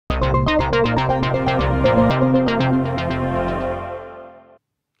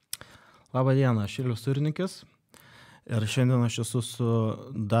Labą dieną, aš Ilius Turnikis ir šiandien aš esu su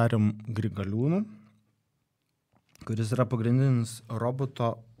Darium Grigaliūnu, kuris yra pagrindinis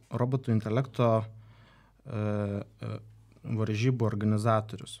robotų intelekto varžybų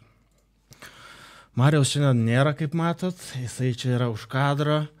organizatorius. Marijaus šiandien nėra, kaip matot, jisai čia yra už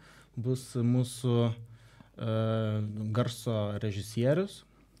kadro, bus mūsų garso režisierius,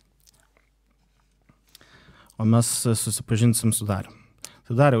 o mes susipažinsim su Darium.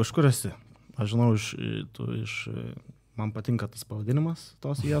 Tai Dariau, iš kur esi? Aš žinau, man patinka tas pavadinimas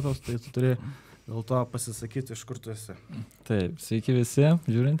tos vietos, tai tu turi dėl to pasisakyti, iš kur tu esi. Taip, sveiki visi,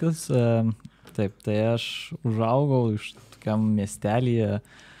 žiūrintis. Taip, tai aš užaugau iš tokiam miestelyje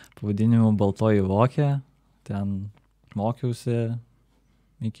pavadinimu Baltoji Vokė. Ten mokiausi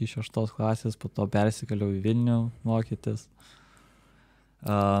iki 6 klasės, po to persikėliau į Vilnių mokytis.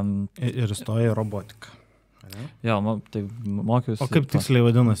 Ir įstojai į robotiką. Jo, tai mokiausi. O kaip tiksliai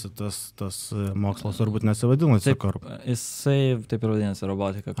vadinasi tas mokslas, turbūt nesivadinasi? Taip, jisai taip ir vadinasi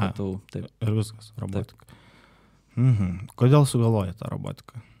robotika, kad tu taip. Ir viskas, robotika. Kodėl sugalvojai tą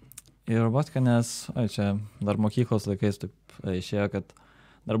robotiką? Į robotiką, nes čia dar mokyklos laikais taip išėjo, kad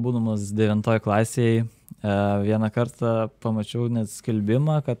dar būdamas 9 klasėje vieną kartą pamačiau net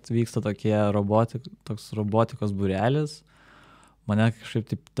skelbimą, kad vyksta toks robotikos būrelis. Mane kažkaip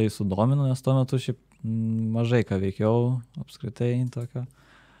taip tai sudomino, nes tuo metu šiaip mažai ką veikiau apskritai tokio.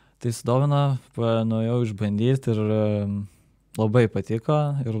 Tai sudomino, nuėjau išbandyti ir labai patiko.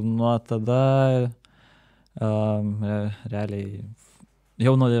 Ir nuo tada realiai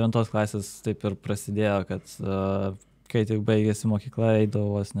jau nuo 9 klasės taip ir prasidėjo, kad kai tik baigėsi mokykla,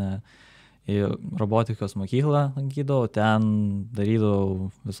 eidavau vos ne į robotikos mokyklą, lankydavau, ten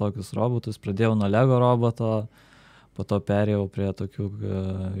darydavau visokius robotus, pradėjau nuo Lego roboto, po to perėjau prie tokių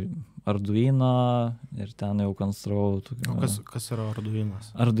Arduino ir ten jau konstruavau. O kas yra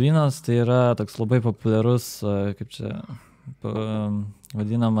Arduinas? Arduinas tai yra toks labai populiarus, kaip čia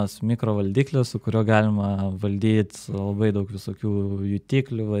vadinamas mikrovaldiklis, su kuriuo galima valdyti labai daug visokių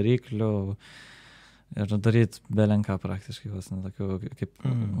jutiklių, variklių ir daryti belenką praktiškai,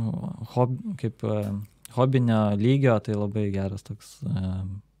 kaip hobinio lygio, tai labai geras toks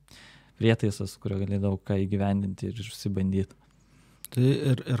prietaisas, kurio galėdavau ką įgyvendinti ir išsibandyti. Tai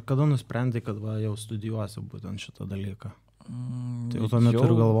ir kada nusprendai, kad jau studijuosi būtent šitą dalyką? Tai jau tuo metu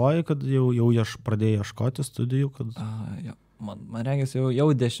ir galvoji, kad jau pradėjai ieškoti studijų? Jo. Man regis, jau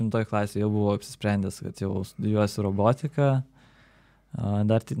 10 klasėje jau buvau apsisprendęs, kad jau studijuosiu robotiką.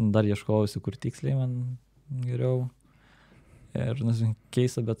 Dar ieškojausi, kur tiksliai man geriau. Ir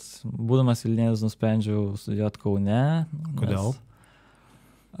keista, bet būdamas Vilnietis nusprendžiau studijuoti Kaune. Kodėl?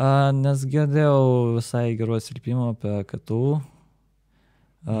 Nes girdėjau visai gerų atsiliepimų apie KTU.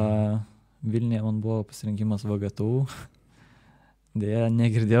 Vilniuje man buvo pasirinkimas VGTU. Deja,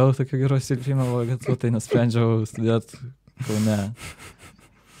 negirdėjau tokio gerų atsiliepimų VGTU, tai nusprendžiau studijuoti Kaune.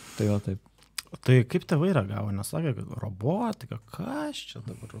 Tai va taip. Tai kaip tėvai reagavo? Nesakė, kad robotika, kas čia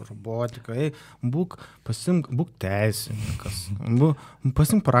dabar robotika? Būk teisininkas,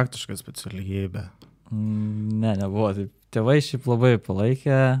 pasimk praktišką specialybę. Ne, nebuvo. Taip. Tėvai šiaip labai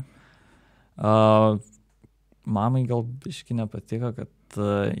palaikė. Mamai gal biškį nepatiko, kad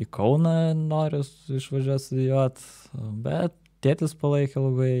į Kauną noriu išvažiuoti studijuoti, bet tėtis palaikė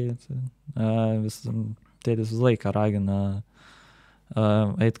labai. Tėtis visą laiką ragina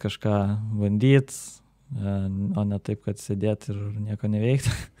eit kažką bandyti, o ne taip, kad sėdėti ir nieko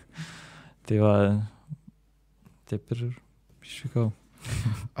neveikti. Tai va, taip ir išvykau.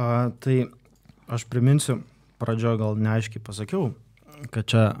 Tai aš priminsiu, pradžioje gal neaiškiai pasakiau, kad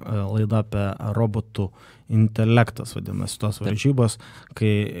čia laida apie robotų intelektas vadinasi tos varžybos,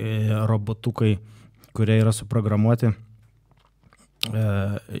 kai robotukai, kurie yra suprogramuoti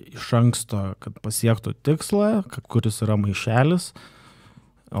iš anksto, kad pasiektų tikslą, kuris yra maišelis,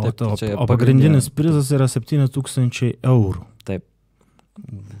 o pagrindinis prizas yra 7,000 eurų. Taip.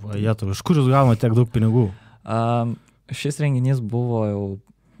 Vajetau, iš kur jūs gaunate tiek daug pinigų? Šis renginys buvo jau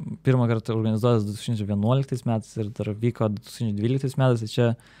pirmą kartą organizuotas 2011 metais ir dar vyko 2012 metais.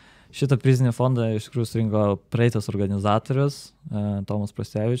 Tai šitą prizinį fondą iš tikrųjų surinko praeitas organizatorius, Tomas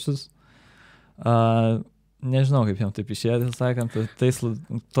Prastevičius. Nežinau, kaip jam taip išėjo, sakant,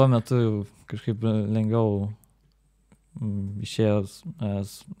 tuo metu kažkaip lengviau išėjo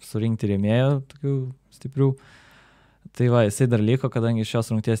surinkti rėmėjų tokių stiprių. Tai va, jisai dar liko, kadangi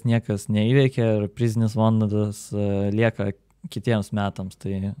šios rungties niekas neįveikė ir prizinis fondas lieka kitiems metams,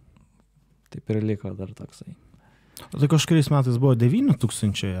 tai taip ir liko dar toksai. O tai kažkuriais metais buvo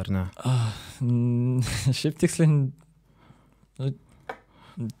 9,000, ar ne? Šiaip tiksliai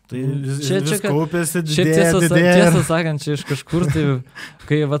Tai Čia- vis kaupėsi, Šiaip tiesą sakant, čia iš kažkur, tai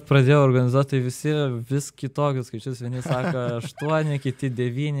kai vat pradėjau organizuoti, tai visi vis kitokius skaičius, vieni sako 8, kiti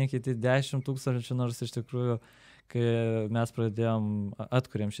 9, kiti 10 tūkstančių, nors iš tikrųjų, kai mes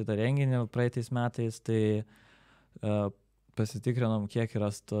atkūrėm šitą renginį praeitais metais, tai pasitikrinom, kiek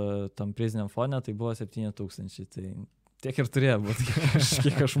yra tam priziniam fone, tai buvo 7 tūkstančiai, tai tiek ir turėjo būti,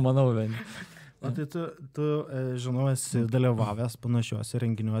 kiek aš manau, vien. O tai tu žinau, esi dalyvavęs panašiuose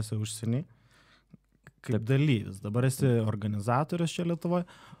renginiuose užsienį, kaip dalyvis. Dabar esi organizatorius čia Lietuvoje,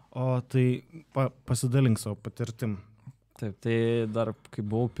 o tai pasidalink savo patirtim. Taip, tai dar kai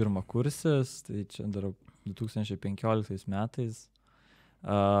buvau pirmakursis, tai čia dar 2015 metais,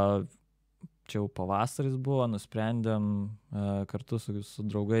 čia jau pavasaris buvo, nusprendėm kartu su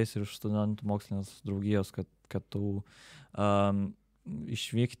draugais ir iš studentų mokslinės draugijos, kad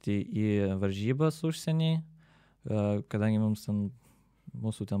išvykti į varžybas užsienį, kadangi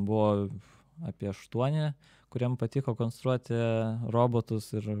mūsų ten buvo apie 8, kuriam patiko konstruoti robotus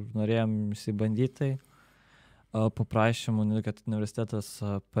ir norėjom išsibandyti tai. Paprašėm, kad universitetas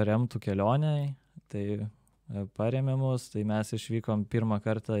paremtų kelionę, tai paremė mus, tai mes išvykom pirmą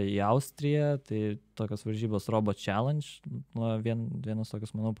kartą į Austriją, tai tokios varžybos Robot Challenge, vienas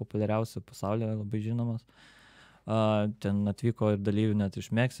tokios, manau, populiariausių pasaulyje, labai žinomas. Ten atvyko ir dalyvių net iš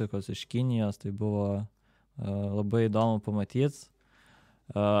Meksikos, iš Kinijos, tai buvo labai įdomu pamatyti.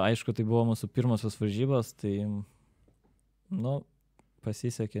 Aišku, tai buvo mūsų pirmosios varžybos, tai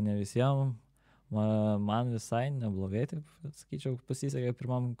pasisekė ne visiems, man visai neblogai, taip sakyčiau, pasisekė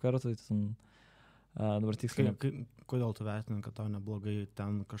pirmam kartui. Dabar tiksliai. Kodėl tu vertini, kad tau neblogai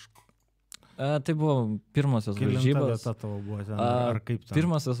ten kažkur? Tai buvo pirmosios varžybos. Kelinta vieta tavo buvo ten, ar kaip ten?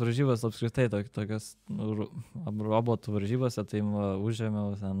 Pirmosios varžybos apskritai tokios robotų varžybose, tai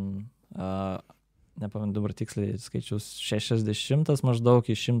užėmiau ten, nepamenu dabar tiksliai skaičius, 60 maždaug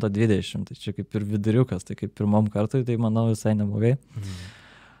iš 120, tai čia kaip ir viduriukas, tai kaip pirmam kartui, tai manau visai neblogai.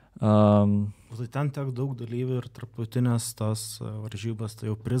 Tai ten tiek daug dalyvių ir tarptautinės tos varžybos, tai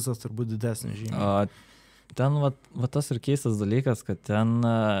jau prizas turbūt didesnis žymiai. Ten tas ir keistas dalykas, kad ten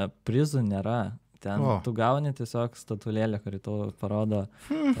prizų nėra. Ten tu gauni tiesiog statulėlę, kuri tau parodo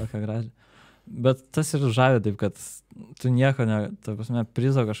tokią gražią. Bet tas ir žavi taip, kad tu nieko, ta prasme,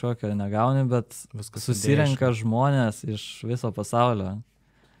 prizo kažkokio negauni, bet susirenka žmonės iš viso pasaulio.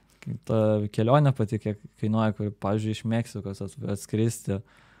 Ta kelionė pati, kiek kainuoja, kur, pavyzdžiui, iš Meksikos atskristi.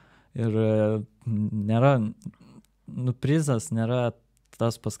 Ir nėra, prizas nėra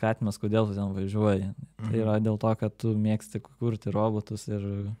tas paskatimas, kodėl tu ten važiuoji. Tai yra dėl to, kad tu mėgsti kurti robotus ir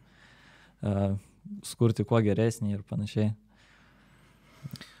skurti kuo geresnį ir panašiai.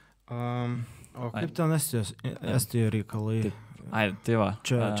 O kaip ten Estijoje reikalai? Tai va.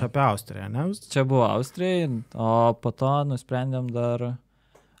 Čia apie Austriją, ne? Čia buvo Austrijai, o po to nusprendėm dar,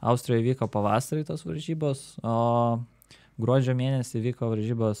 Austrijoje vyko pavasarį tos varžybos, o gruodžio mėnesį vyko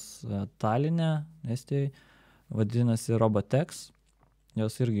varžybos Taline, Estijoje, vadinasi Robotex.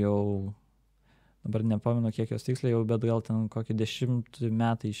 Jos irgi jau, dabar nepamenu kiek jos tiksliai jau, bet gal ten kokį 10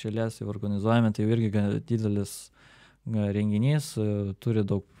 metai iš eilės jau organizuojame, tai irgi didelis renginys, turi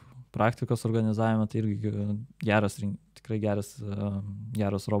daug praktikos organizavimo, tai irgi tikrai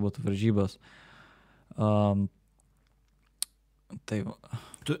geras robotų varžybos.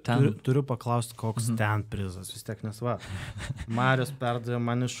 Turiu paklausti, koks ten prizas, vis tiek nesva. Marius perdavė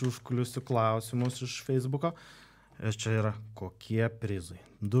man iš užkuliusių klausimus iš Facebooko. Čia yra kokie prizai.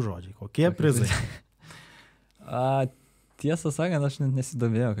 2 žodžiai. Kokie prizai? Tiesą sakant, aš net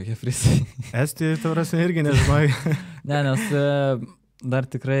nesidomėjau, kokie prizai. Estijoje taurasme irgi nežinojai. Ne, nes dar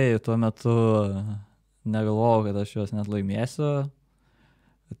tikrai tuo metu negalvojau, kad aš juos net laimėsiu.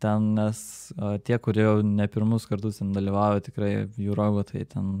 Ten, nes tie, kurie jau ne pirmus kartus ten dalyvauja, tikrai jų robotai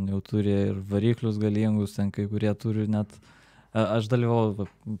ten jau turi ir variklius galingus, ten kai kurie turi net. Aš dalyvau,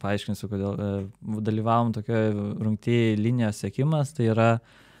 paaiškinsiu, kodėl. Dalyvavom tokioje rungtyje linijos sekimas, tai yra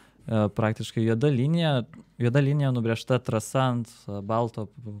praktiškai juoda linija nubrėžta trasa ant balto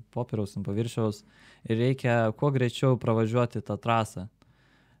popieriaus ant paviršiaus ir reikia kuo greičiau pravažiuoti tą trasą.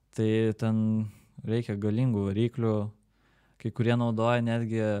 Tai ten reikia galingų variklių, kai kurie naudoja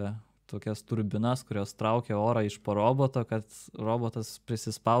netgi tokias turbinas, kurios traukia orą iš po roboto, kad robotas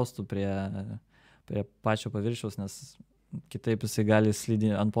prisispaustų prie pačio paviršiaus, nes kitaip jisai gali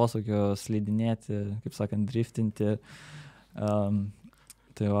ant posūkio slidinėti, kaip sakant, driftinti.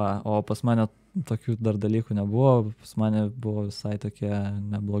 Tai va, o pas mane tokių dar dalykų nebuvo, pas mane buvo visai tokie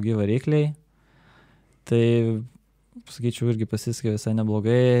neblogi varikliai. Tai, sakyčiau, irgi pasisekė visai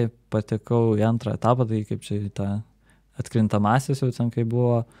neblogai, patekau į antrą etapą, tai kaip čia į tą atkrintamasis jau ten kai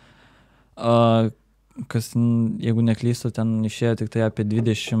buvo. kas, jeigu neklystu, ten išėjo tik tai apie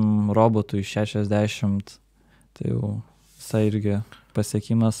 20 robotų iš 60, tai jau visai irgi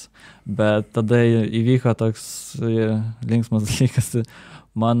pasiekimas, bet tada įvyko toks linksmas dalykas,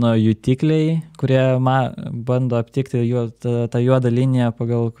 mano jutikliai, kurie bando aptikti tą juodą liniją,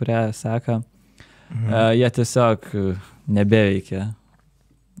 pagal kurią seka, jie tiesiog nebeveikia.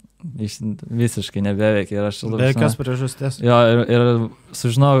 Visiškai nebeveikia. Ir aš be jokios priežasties. Jo, ir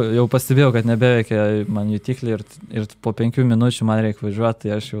sužinau, jau pastebėjau, kad nebeveikia man jutikliai ir po 5 minučių man reikia važiuoti,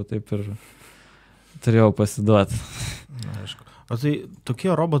 tai aš jau taip ir turėjau pasiduoti. Aišku. O tai tokie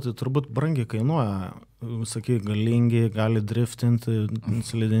robotai turbūt brangiai kainuoja, sakai, galingi, gali driftinti,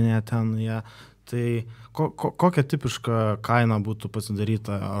 slidinėti ten jie. Tai kokia tipiška kaina būtų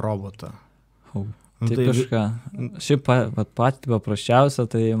pasidaryta robotą? Tipiška. Šiaip patį paprasčiausia,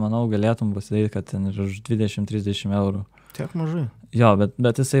 tai manau galėtum pasidaryti, kad ten ir už 20-30 eurų. Tiek mažai. Jo,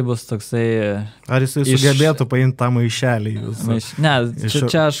 bet jisai bus toksai... Ar jisai sugebėtų paimti tą maišelį? Ne,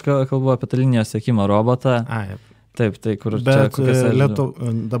 čia aš kalbu apie tą linijos sekimo robotą. Taip, tai kur bet čia...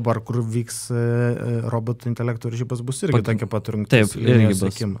 Dabar, kur vyks robotų intelektų varžybos, bus irgi tokia pat rungtis linijos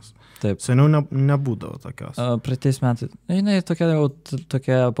sekimas. Taip. Seniau nebūdavo tokios. Praeitais metais. Jinai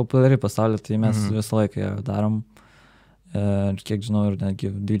tokia populiari pasaulyje, tai mes visą laiką darom. Kiek žinau, ir netgi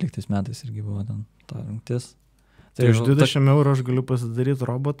 12 metais irgi buvo ten ta rungtis. Tai už 20 eurų aš galiu pasidaryti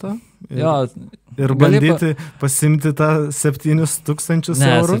robotą ir gali bandyti pasimti tą 7,000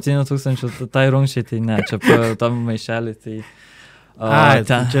 eurų? Ne, 7,000, tai rungčiai, tai ne, čia tam maišelį, tai...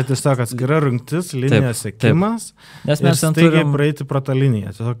 Čia tiesiog atskira rungtis, linijos sekimas ir staigiai praeiti pro tą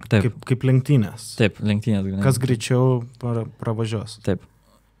liniją, kaip lenktynės. Taip, lenktynės. Kas greičiau pravažiuos. Taip.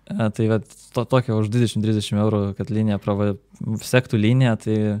 Tai tokia už 20-30 eurų, kad linija sektų liniją,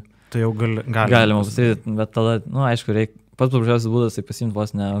 tai jau galima pasakyti, bet tada, aišku, pats paprasčiausias būdas tai pasimti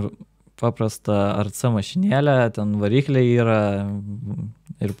vos ne paprastą RC mašinėlę, ten varikliai yra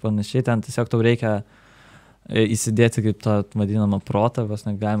ir panašiai, ten tiesiog tau reikia įsidėti kaip tą vadinamą protą, vas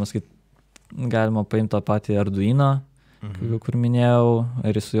negalima sakyti, galima paimti tą patį Arduino, kur minėjau,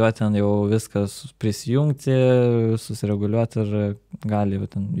 ir su juo ten jau viskas prisijungti, susireguliuoti ir gali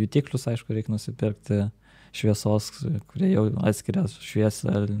ten jutiklius, aišku, reikia nusipirkti šviesos, kurie jau atskiria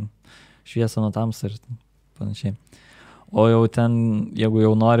šviesą nuo tamsą ir panašiai. O jau ten, jeigu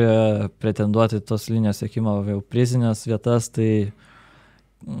jau nori pretenduoti tos linijos sekimo jau prizinės vietas, tai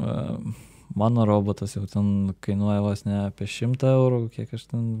mano robotas jau ten kainuoja vos ne apie 100 eurų, kiek aš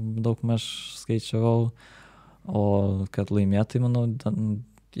ten daug maž skaičiavau, o kad laimėtai, manau,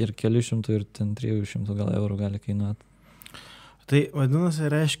 ir kelių šimtų, ir ten 300 gal eurų gali kainuoti. Tai vadinasi,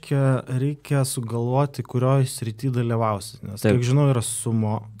 reikia sugalvoti, kurioje srity dalyvausi, nes, kiek žinau, yra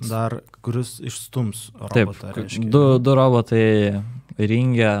sumo dar, kuris išstums robotą. Taip, du robotai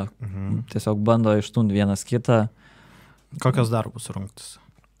ringia, tiesiog bando išstumti vienas kitą. Kokios dar bus rungtis?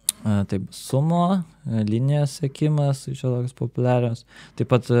 Taip, sumo, linijos sekimas, čia tokios populiarios.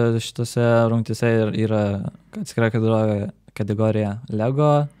 Taip pat šitose rungtyse yra atskira kategorija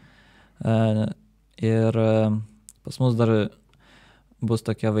Lego ir pas mus dar bus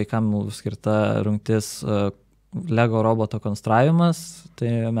tokia vaikams skirta rungtis Lego roboto konstravimas,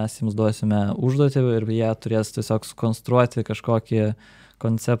 tai mes jiems duosime užduotį ir jie turės tiesiog sukonstruoti kažkokį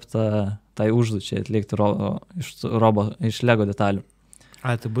konceptą tai užduočiai atlikti iš Lego detalių.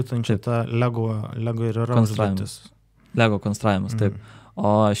 Tai būtent čia ta Lego ir yra užduotis. Lego konstravimas, taip.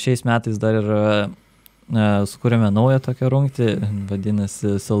 O šiais metais dar ir sukūrėme naują tokią rungtį,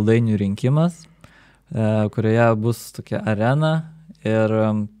 vadinasi saldainių rinkimas, kurioje bus tokia arena ir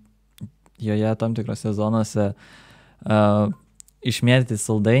joje tam tikrose zonose išmėtyti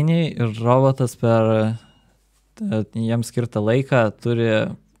saldainiai ir robotas per jiems skirtą laiką turi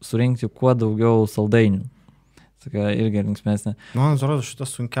surinkti kuo daugiau saldainių. Tokia irgi linksmesnė. Man atrodo, šitas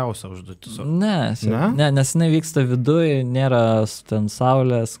sunkiausia užduotis. Ne, nes jinai vyksta viduje, nėra ten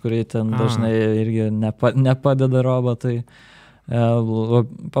saulės, kuri ten dažnai irgi nepadeda robotai.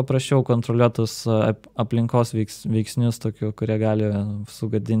 Paprasčiau kontroliuotus aplinkos veiksnius, tokių, kurie gali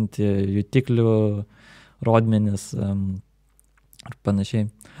sugadinti jutiklių rodmenis ir panašiai.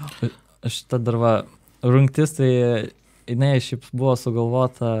 Šitą dar rungtis, tai jinai šiaip buvo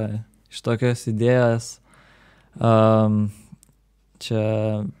sugalvota iš tokios idėjos. Čia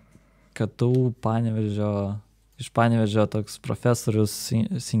KTU iš Panevėžio toks profesorius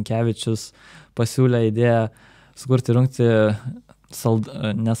Sinkevičius pasiūlė idėją sukurti rungtį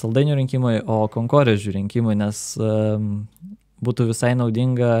ne saldainių rinkimai, o konkorėžių rinkimai, nes būtų visai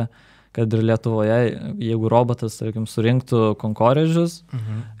naudinga, kad ir Lietuvoje, jeigu robotas, tarkim, surinktų konkorėžius,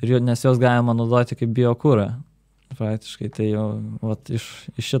 nes juos galima naudoti kaip biokurą. praktiškai. Tai jau vat, iš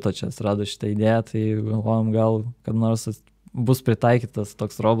šito čia atsirado šitą idėją, tai galvojom gal, kad nors bus pritaikytas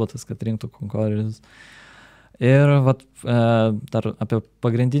toks robotas, kad rinktų konkurentus. Ir vat, dar apie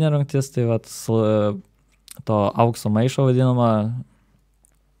pagrindinę rungtis, tai vat, to aukso maišo vadinama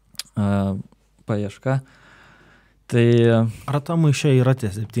paieška. Tai... Ar ta maišė yra tie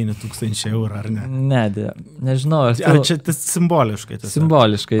 7,000 eurų, ar ne? Ne, nežinau. Ar čia simboliškai? Tiesiog?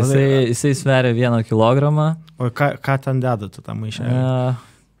 Simboliškai. Jisai sveria 1 kilogramą. O ką ten deda tu tą maišę?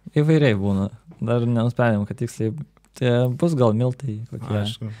 Įvairiai būna. Dar nenuspėjom, kad tiksliai. Tai bus gal miltai kokie,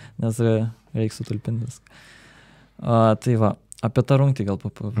 nes reiks sutalpinti viską. Tai va, apie tą rungtį gal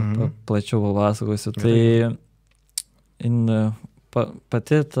plačiau papasakosiu. Tai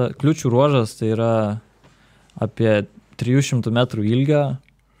pati kliūčių ruožas tai yra apie 300 metrų ilgio,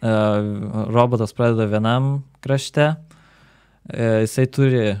 robotas pradeda vienam krašte, jisai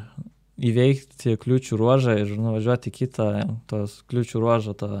turi įveikti kliūčių ruožą ir nuvažiuoti kitą tos kliūčių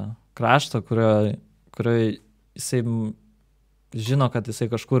ruožą tą kraštą, kurio jisai žino, kad jisai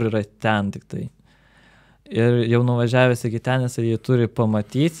kažkur yra ten tik tai. Ir jau nuvažiavęs iki ten jisai jį turi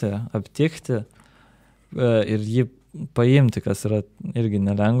pamatyti, aptikti ir jį paimti, kas yra irgi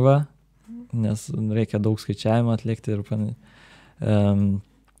nelengva, nes reikia daug skaičiavimo atlikti ir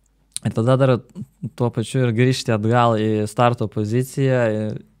ir tada dar tuo pačiu ir grįžti atgal į starto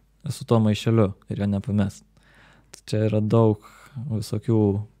poziciją su tuo maišeliu ir jo nepamest. Čia yra daug visokių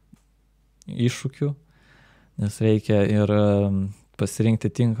iššūkių, nes reikia ir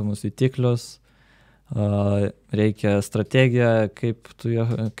pasirinkti tinkamus jutiklius, reikia strategiją, kaip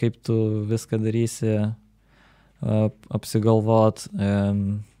tu viską darysi, apsigalvot,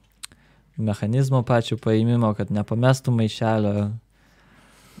 mechanizmo pačių paėmimo, kad nepamestų maišelio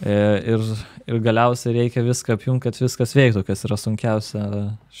ir galiausiai reikia viską apjungti, kad viskas veiktų, kas yra sunkiausia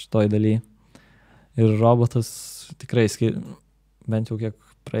šitoj daly. Ir robotas tikrai, bent jau kiek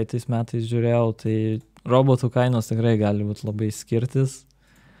praeitais metais žiūrėjau, tai robotų kainos tikrai gali būti labai skirtis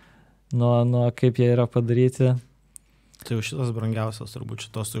nuo kaip jie yra padaryti. Tai jau šitas brangiausias, turbūt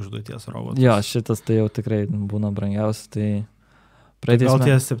šitos užduoties robotas. Jo, šitas tai jau tikrai būna brangiausias, tai gal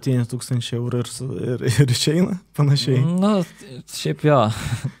tie 7,000 eurų ir išeina panašiai? Nu, šiaip jo,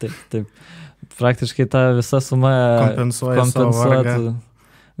 taip. Praktiškai ta visa suma kompensuotų.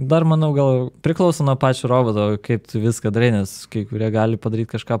 Dar manau, gal priklauso nuo pačio roboto, kaip tu viską darai, nes kai kurie gali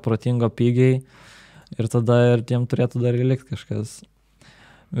padaryti kažką protingo pigiai ir tada ir tiem turėtų dar likti kažkas.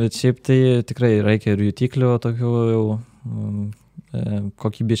 Bet šiaip tai tikrai reikia ir jutiklių tokių jau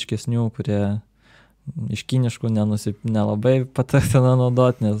kokybiškesnių, kurie iš kiniškų nelabai patartina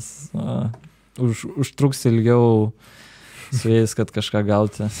naudoti, nes užtruks ilgiau su jais, kad kažką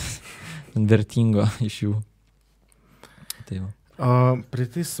gauti vertingo iš jų. Tai va.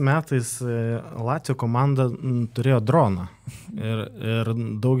 Praeitais metais Latvijo komanda turėjo droną ir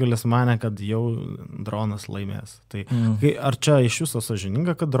daugelis manė, kad jau dronas laimės. Tai ar čia iš viso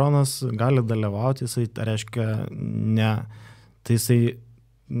sąžininga, kad dronas gali dalyvauti, jisai reiškia ne, tai jisai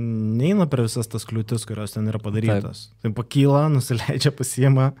neina per visas tas kliūtis, kurios ten yra padarytos. Taip. Tai pakyla, nusileidžia,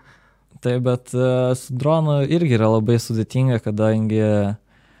 pasiima. Taip, bet su dronu irgi yra labai sudėtinga, kadangi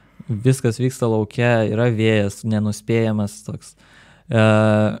viskas vyksta lauke, yra vėjas, nenuspėjamas toks.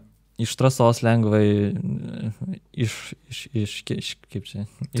 Iš trasos lengvai kaip čia?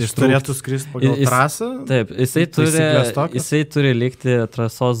 Jis turėtų skristi pagal trasą? Taip, jisai turi likti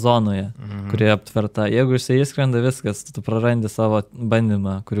trasos zonoje, kuri aptverta. Jeigu jisai įskrenda viskas, tu prarandi savo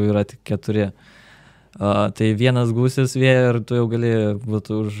bandymą, kurių yra tik 4. Tai vienas gūsis vėja ir tu jau gali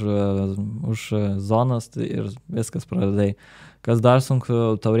būti už zonos ir viskas praradai. Kas dar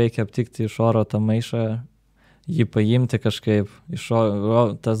sunku, tau reikia aptikti iš oro tą maišą, jį paimti kažkaip.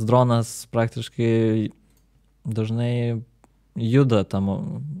 Tas dronas praktiškai dažnai juda,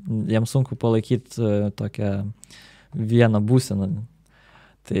 jam sunku palaikyti tokią vieną būseną.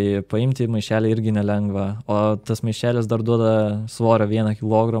 Tai paimti maišelį irgi nelengva. O tas maišelis dar duoda svorio 1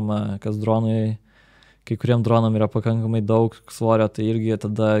 kilogramą, kas dronui, kai kuriem dronam yra pakankamai daug svorio, tai irgi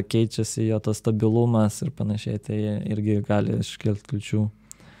tada keičiasi jo tas stabilumas ir panašiai, tai irgi gali iškilti kliūčių.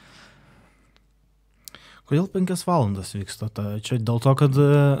 Kodėl 5 valandas vyksta? Čia dėl to, kad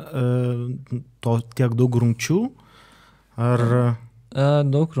tiek daug rungčių? Ar...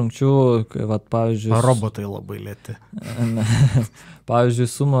 Daug rungčių, pavyzdžiui... Ar robotai labai lėti? Pavyzdžiui,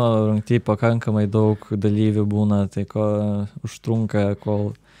 sumo rungty pakankamai daug dalyvių būna, tai ko užtrunka,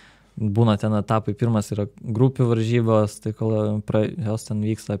 kol būna ten etapai. Pirmas yra grupių varžybos, tai kol jos ten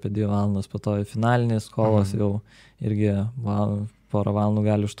vyksta apie 2 valandas, po to finalinės kovos jau irgi porą valandų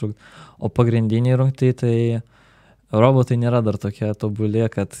gali užtrukti. O pagrindiniai rungty, tai robotai nėra dar tokie tobulė,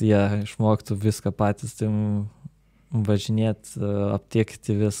 kad jie išmoktų viską patys. Tai važinėti,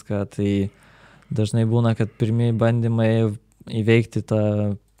 aptikti viską, tai dažnai būna, kad pirmieji bandymai įveikti tą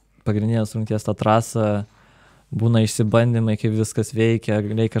pagrindinės rungties tą trasą, būna išsibandymai, kaip viskas veikia,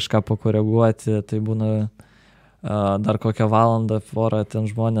 reikia kažką pakoreguoti, tai būna dar kokią valandą, porą ten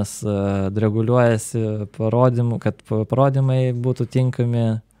žmonės reguliuojasi parodymų, kad parodymai būtų tinkami,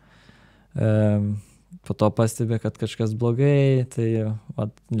 po to pastebi, kad kažkas blogai, tai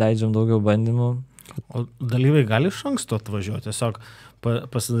leidžiam daugiau bandymų. O dalyviai gali iš anksto atvažiuoti, tiesiog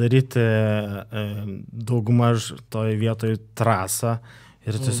pasidaryti daugumaž toj vietoj trasą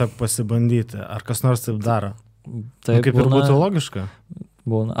ir tiesiog pasibandyti. Ar kas nors taip daro? Taip, kaip ir būtų logiška.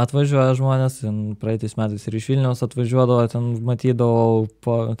 Būna. Atvažiuoja žmonės, praeitais metais ir iš Vilniaus atvažiuodavo, ten matydavau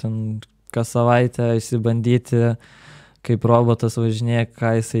kas savaitę išsibandyti, kaip robotas važinėja,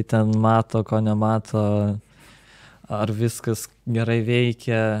 ką jisai ten mato, ko nemato, ar viskas gerai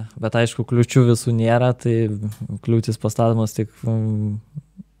veikia, bet aišku, kliūčių visų nėra, tai kliūtis pastatomas tik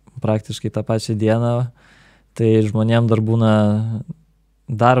praktiškai tą pačią dieną, tai žmonėm dar būna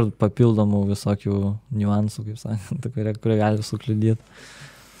dar papildomų visokių niuansų, kaip sakant, kurie gali sukliudyti.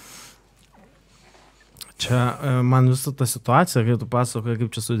 Čia man visą tą situaciją, kai tu pasakoji,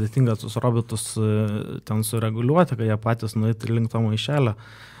 kaip čia sudėtinga tuos robotus ten sureguliuoti, kad jie patys nueiti link to maišelio,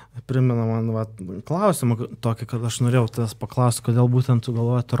 primena man klausimą tokį, kad aš norėjau tas paklausti, kodėl būtent tu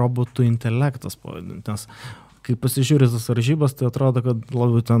galvojate robotų intelektas pavadinti, nes kai pasižiūrė tas varžybas, tai atrodo, kad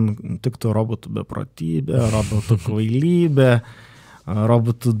labiau ten tiktų robotų beprotybė, robotų kvailybė,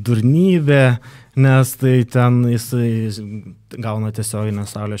 robotų durnybė, nes tai ten jisai gauna tiesioginę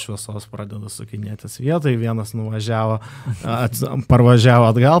saulės šviesos, pradeda sukinėtis vietoj, vienas nuvažiavo, parvažiavo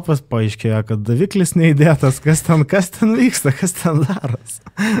atgal, paaiškėjo, kad daviklis neįdėtas, kas ten vyksta, kas ten daros.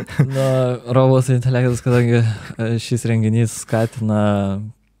 Robotų intelektas, kadangi šis renginys skatina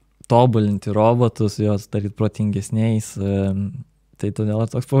tobulinti robotus, juos daryti protingesniais, tai todėl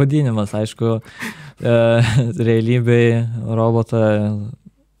toks pavadinimas, aišku, realybėj robotą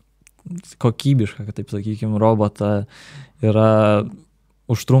kokybišką, kad taip sakykim, robotą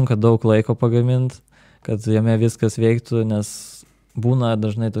užtrunka daug laiko pagaminti, kad jame viskas veiktų, nes būna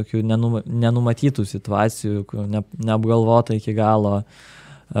dažnai tokių nenumatytų situacijų, neapgalvota iki galo,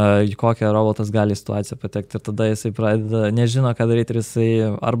 į kokią robotas gali situaciją patekti ir tada jisai pradeda, nežino, ką daryti ir jisai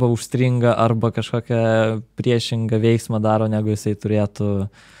arba užstringa, arba kažkokią priešingą veiksmą daro, negu jisai turėtų,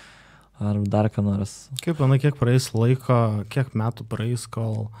 ar dar ką nors. Kaip manai, kiek praeis laiko, kiek metų praeis,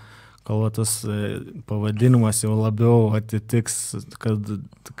 kol tas pavadinimas jau labiau atitiks,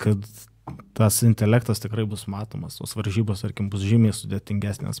 kad tas intelektas tikrai bus matomas, tos varžybos, tarkim, bus žymiai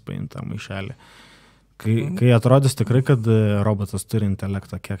sudėtingesnės paimta maišelį. Kai atrodys tikrai, kad robotas turi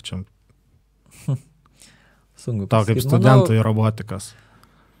intelektą, kiek čia? Sunku tau kaip studentui robotikas.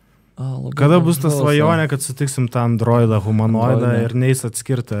 Kada bus ta svajonė, kad sutiksim tą androidą, humanoidą ir neis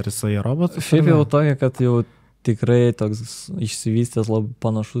atskirti, ar jisai robotas? Šiaip jau tokia, kad jau tikrai toks išsivystęs labai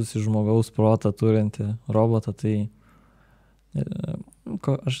panašus į žmogaus protą turinti robotą, tai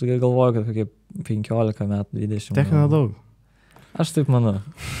aš galvoju, kad kokie 15 metų, 20 metų. Tiek nedaug. Aš taip manau.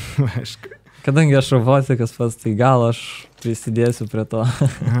 Aišku. Kadangi aš robotikas pats, tai gal aš prisidėsiu prie to.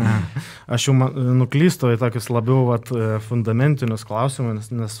 Aš jau nuklystu į tokius labiau fundamentinius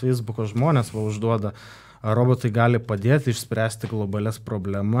klausimus, nes Facebooko žmonės užduoda, ar robotai gali padėti išspręsti globalias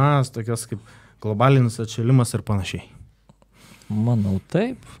problemas, tokias kaip globalinis atšilimas ir panašiai. Manau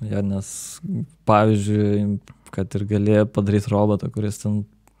taip, nes pavyzdžiui, kad ir galėjo padaryti robotą, kuris ten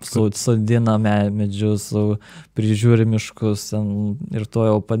sodina medžius, prižiūri miškus ir to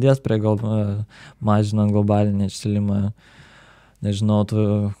jau padės prie mažinant globalinį atšilimą. Nežinau,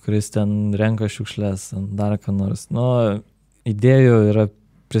 kuris ten renka šiukšlės, dar ką nors. Idėjų yra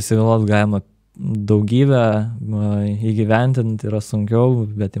prisigalvot galima daugybę, įgyventinti yra sunkiau,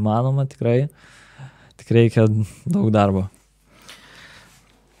 bet įmanoma tikrai. Tik reikia daug darbo.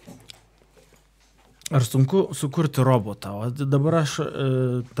 Ar sunku sukurti robotą? O dabar aš,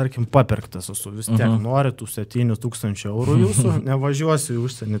 tarkim, papirktas esu, vis tiek nori tų 7,000 eurų jūsų, nevažiuosiu į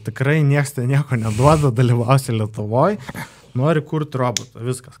užsienį, tikrai nieks tai nieko neduoda, dalyvausi Lietuvoj, nori kurti robotą,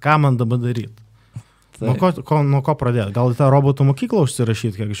 viskas. Ką man dabar daryti? Nuo ko pradėti? Gal į tą robotų mokyklą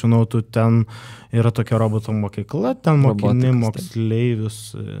užsirašyti, kiek žinau, tu ten yra tokia robotų mokykla, ten mokini moksleivius,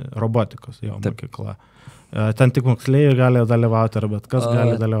 robotikos jau mokykla. Ten tik moksleiviai gali dalyvauti, ar bet kas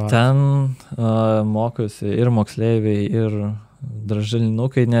gali dalyvauti? Ten mokosi ir moksleiviai, ir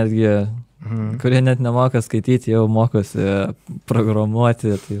darželinukai netgi, kurie net nemoka skaityti, jau mokosi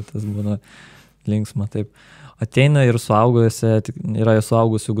programuoti, tai tas būna linksma. Taip. Ateina ir yra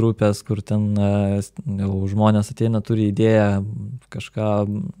suaugusių grupės, kur ten jau žmonės ateina, turi idėją kažką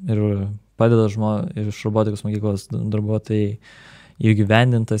ir padeda iš robotikos mokyklos darbuotojai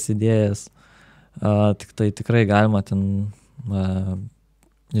įgyvendintas idėjas. Tik tai tikrai galima ten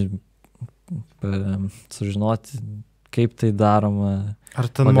sužinoti, kaip tai daroma. Ar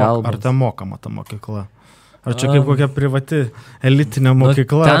ten mokama ta mokykla? Ar čia kaip kokia privati elitinė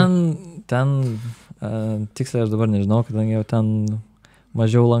mokykla? Ten tiksliai aš dabar nežinau, kadangi jau ten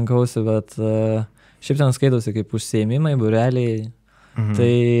mažiau lankausi, bet šiaip ten skaitosi kaip užsiėmimai, būreliai,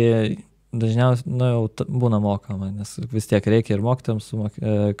 tai dažniausiai jau būna mokama, nes vis tiek reikia ir mokytojams,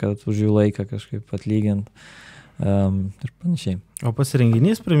 kad už jų laiką kažkaip atlygint ir panašiai. O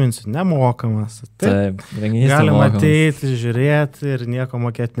pasirenginys, priminsiu, nemokamas. Taip, renginys galima nemokamas. Ateiti, žiūrėti ir nieko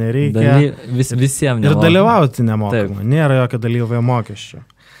mokėti nereikia. Visiems nemokamai. Ir dalyvauti nemokamai. Nėra jokio dalyvauja mokesčio.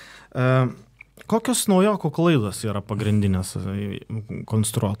 Kokios naujokų klaidos yra pagrindinės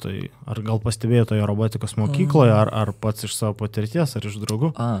konstruotojai? Ar gal pastebėjote robotikos mokykloje, ar pats iš savo patirties, ar iš draugų?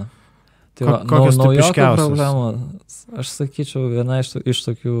 Tai kokios naujokų problemos? Aš sakyčiau, viena iš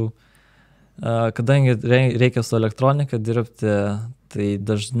tokių, kadangi reikia su elektronika dirbti, tai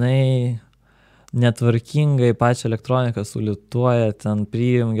dažnai netvarkingai pačią elektroniką sulituoja, ten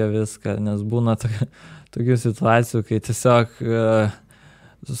prijungia viską, nes būna tokių situacijų, kai tiesiog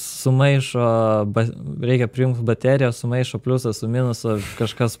sumaišo, reikia prijungti bateriją, sumaišo pliusą su minusu,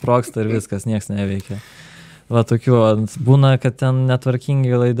 kažkas sprogsta ir viskas, nieks neveikia. Va tokių, būna, kad ten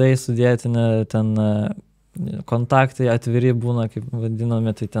netvarkingi laidai sudėti, ten kontaktai atviri būna, kaip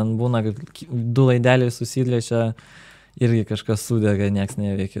vadinami, tai ten būna, kad 2 laideliai susidlečia, irgi kažkas sudega, nieks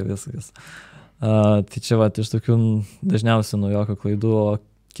neveikia, viskas. Tai čia va, iš tokių dažniausiai naujokų klaidų, o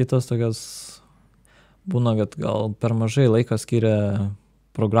kitos tokios būna, kad gal per mažai laiko skiria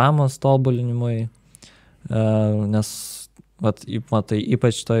programos tobulinimui, nes matai,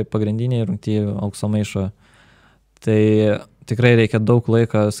 ypač toj pagrindiniai rungtyje aukso maišo, tai tikrai reikia daug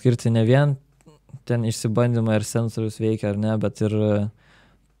laiko skirti, ne vien ten išsibandymą ir sensorius veikia ar ne, bet ir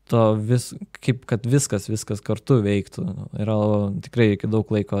to kaip kad viskas kartu veiktų. Yra tikrai reikia daug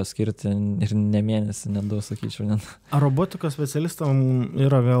laiko skirti ir ne mėnesį, ne 2, sakyčiau. Net. Ar robotikos specialistam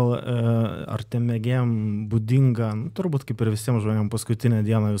yra gal, ar tiem mėgėjam būdinga, turbūt kaip ir visiems žmonėms paskutinę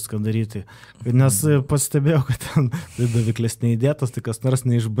dieną viską daryti, nes pastebėjau, kad ten daviklis neįdėtas, tai kas nors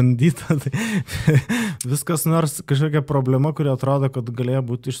neišbandyta, tai viskas nors kažkokia problema, kuri atrodo, kad galėjo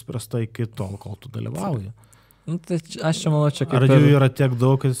būti išspręsta iki tol, kol tu dalyvauji. Tai aš čia manau, čia kaip... Ar jų yra tiek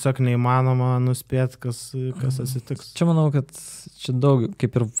daug, kad tiesiog neįmanoma nuspėti, kas atsitiks? Čia manau, kad čia daug,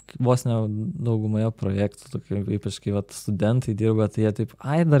 kaip ir vos ne daugumoje projektų, ypač kai studentai dirba, tai jie taip,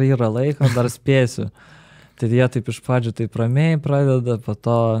 dar yra laiko, dar spėsiu. Tai jie taip iš pradžių taip ramiai pradeda, po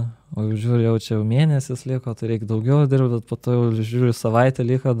to, žiūrėjau, jau čia mėnesis liko, tai reikia daugiau dirbti, bet po to jau žiūrėjau, savaitę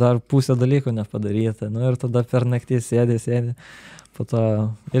liko, dar pusę dalykų nepadaryta. Ir tada per naktį sėdi, po to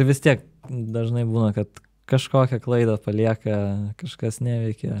ir vis tiek dažnai būna, kad kažkokią klaidą palieka, kažkas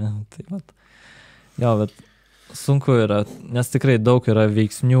neveikia. Tai bet sunku yra, nes tikrai daug yra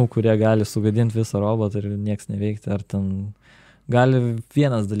veiksnių, kurie gali sugadinti visą robotą ir nieks neveikti, ar ten gali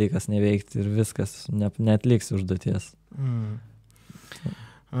vienas dalykas neveikti ir viskas, neatliksi užduoties.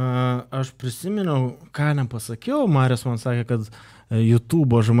 Aš prisiminiau, ką nepasakiau, Marius man sakė, kad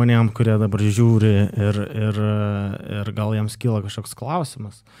YouTube žmonėm, kurie dabar žiūri ir gal jiems kyla kažkoks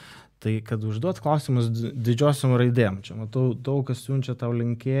klausimas, tai kad užduot klausimus didžiosiom raidėm. Čia matau, daug kas siunčia tau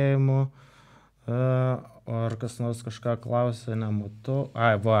linkėjimų, ar kas nors kažką klausia, nematau.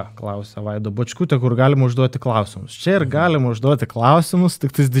 Klausia Vaido Bočkutė, kur galima užduoti klausimus. Čia ir galima užduoti klausimus,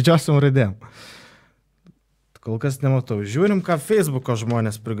 tik tais didžiosiom raidėm. Kol kas nematau. Žiūrim, ką Facebooko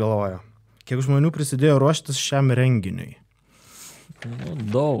žmonės prigalvojo. Kiek žmonių prisidėjo ruoštis šiam renginiui?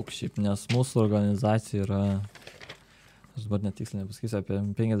 Daug šiaip, nes mūsų organizacija yra... Aš dabar netiksliai nepasakysiu, apie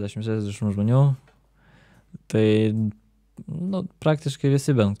 50-60 žmonių, tai praktiškai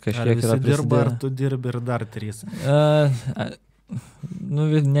visi bent kažkiek yra prisidėję. Ar visi dirba, ar tu dirbi ir dar 3?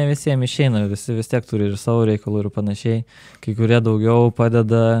 Ne visiems išeina, visi vis tiek turi ir savo reikalų ir panašiai. Kai kurie daugiau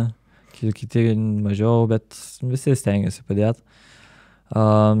padeda, kiti mažiau, bet visi stengiasi padėti.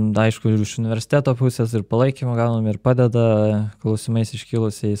 Aišku, iš universiteto pusės ir palaikymą gaunam ir padeda klausimais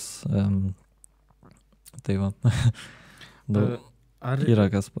iškilusiais. Tai va. Yra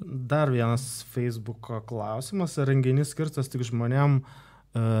kas. Dar vienas Facebooko klausimas, ar renginys skirtas tik žmonėm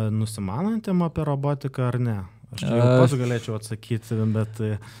nusimanantiem apie robotiką ar ne? Aš jau pats galėčiau atsakyti, bet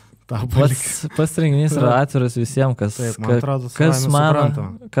pats renginys yra atviras visiems,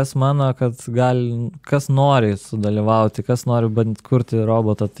 kas mano, kad kas nori sudalyvauti, kas nori bandyti kurti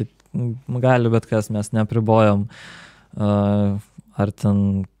robotą, tai gali bet kas, mes nepribojom, ar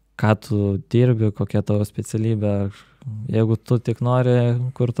ten ką tu dirbi, kokia tavo specialybė, Jeigu tu tik nori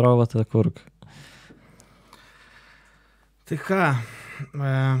kurt robotą, kurk. Tai ką,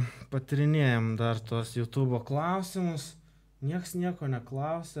 patirinėjom dar tos YouTube klausimus. Niekas nieko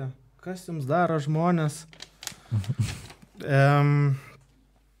neklausė. Kas jums daro žmonės?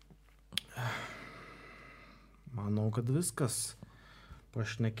 Manau, kad viskas.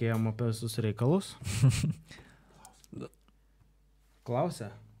 Pašnekėjom apie visus reikalus.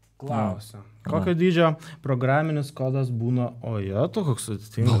 Klausia? Klausia. Kokio dydžio programinis kodas būna? Oje, tu koks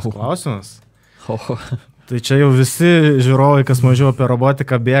sudėtingas klausimas. Tai čia jau visi žiūrovai, kas mažiau apie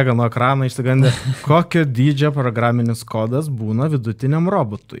robotiką bėga nuo ekrano išsigandę. Kokio dydžio programinis kodas būna vidutiniam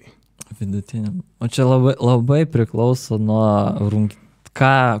robotui? Vidutiniam. O čia labai priklauso nuo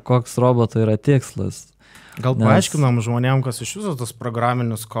koks roboto yra tikslas. Gal paaiškinam žmonėm, kas iš viso tas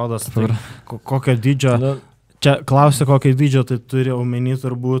programinis kodas, tai kokio dydžio, čia klausia kokio dydžio, tai turi omeny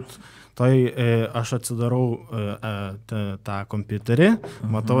turbūt, tai aš atsidarau tą kompiuterį,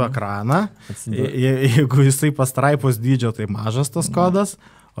 matau ekraną, jeigu jisai pastraipos dydžio, tai mažas tas kodas,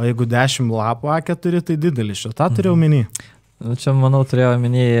 o jeigu 10 lapų A4, tai didelis, šitą turi omeny. Čia, manau, turėjau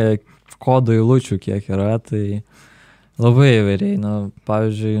omeny kodų eilučių kiek yra, tai labai įvairiai,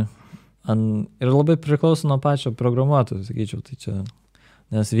 pavyzdžiui, ir labai priklauso nuo pačio programuotojų, sakyčiau, tai čia,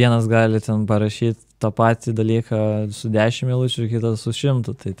 nes vienas gali ten parašyti tą patį dalyką su 10 eilučių, kitas su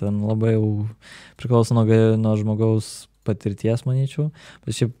 100, tai ten labai jau priklauso nuo žmogaus patirties, manyčiau.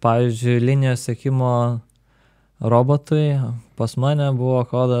 Bet šiaip, pavyzdžiui, linijos sekimo robotui pas mane buvo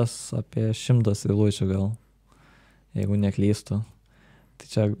kodas apie 100 eilučių gal, jeigu neklystu. Tai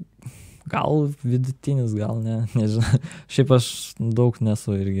čia gal vidutinis, gal ne, nežinau. Šiaip aš daug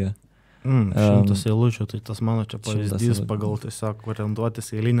nesu irgi. 100 eilučių, tai tas mano čia pavyzdys pagal tiesiog orientuotis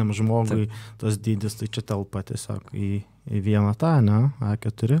eiliniam žmogui, tas dydis, tai čia telpa tiesiog į vieną tą, ne?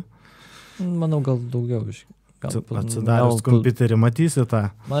 A4. Manau, gal daugiau. Atsidarius kompiuterį matysi tą.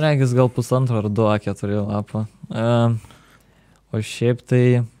 Man reikės gal 1,5 ar 2 A4 lapą. O šiaip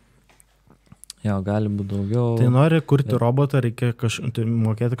tai, jo, gali būti daugiau. Tai nori kurti robotą, reikia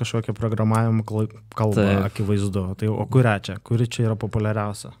mokėti kažkokią programavimo kalbą, akivaizdu. Tai, o kuri čia yra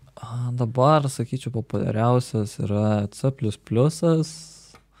populiariausia? Dabar, sakyčiau, populiariausias yra C++,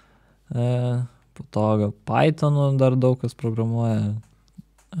 po to gal Python'u dar daug kas programuoja,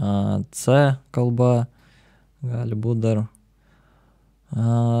 C kalba gali būti dar,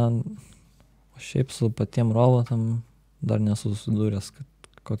 o šiaip su patiem robotam dar nesu susidūręs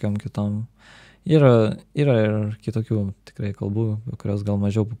kokiam kitom. Yra ir kitokių tikrai kalbų, kurios gal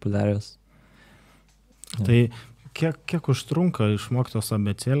mažiau populiarios. Tai kiek užtrunka išmoktos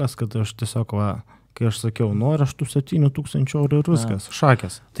abecėlės, kad aš tiesiog, kai aš sakiau, noriu aš tų 7,000 eurų ir viskas,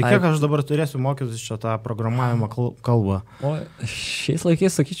 šakės. Tai kiek aš dabar turėsiu mokytis čia tą programavimo kalbą? O šiais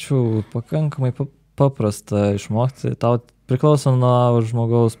laikais, sakyčiau, pakankamai paprasta išmokti. Tau priklauso nuo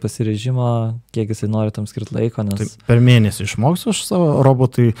žmogaus pasiryžimo, kiek jisai nori tam skirti laiko, nes... Tai per mėnesį išmoksiu aš savo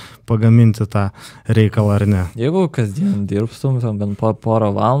robotui pagaminti tą reikalą, ar ne? Jeigu kasdien dirbstum, bent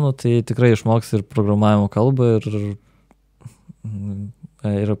porą valandų, tai tikrai išmoksi ir programavimo kalbą ir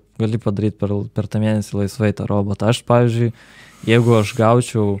gali padaryti per tą mėnesį laisvai tą robotą. Aš, pavyzdžiui, jeigu aš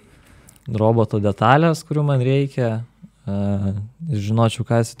gaučiau roboto detalės, kurių man reikia, ir žinočiau,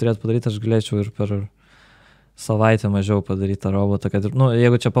 ką jis turėtų padaryti, aš galėčiau ir per savaitę mažiau padaryti tą robotą, kad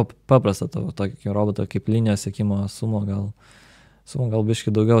jeigu čia paprasta tokį robotą kaip linijos sekimo sumo gal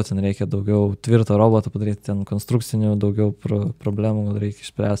biškai daugiau, ten reikia daugiau tvirtą robotą padaryti, ten konstrukcinių daugiau problemų gal reikia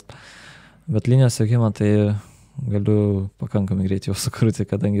išspręsti. Bet linijos sekimą tai galiu pakankamai greit jau sukurti,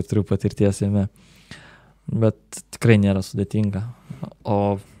 kadangi turiu patirties jame. Bet tikrai nėra sudėtinga.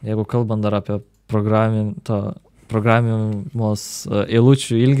 O jeigu kalbant dar apie programimos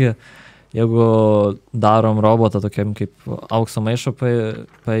eilučių ilgį, jeigu darom robotą tokiam kaip aukso maišo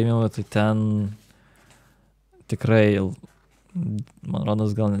paėmimui, tai ten tikrai, man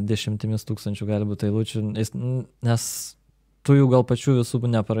rodos, gal 10,000 gali būti eilučių, nes tu jų gal pačių visų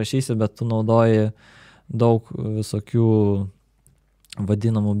neparašysi, bet tu naudoji daug visokių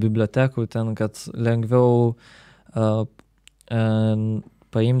vadinamų bibliotekų, ten, kad lengviau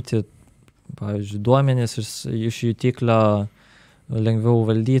paimti, pavyzdžiui, duomenis iš jutiklio, lengviau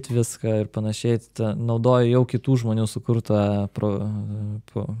valdyti viską ir panašiai, naudoju jau kitų žmonių sukurtą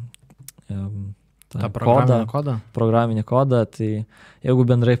programinį kodą, tai jeigu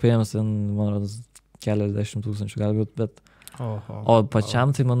bendrai paėmus, man rodos, keliasdešimt tūkstančių gali būti, bet o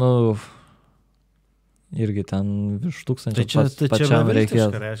pačiam tai, manau, irgi ten virš 1000 pačiam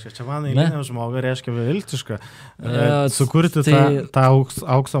reikės. Čia man eiliniam žmogui reiškia beviltiška sukurti tą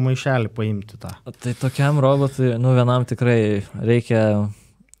aukso maišelį, paimti tą. Tai tokiam robotui, vienam tikrai reikia,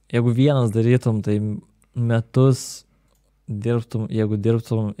 jeigu vienas darytum, tai metus jeigu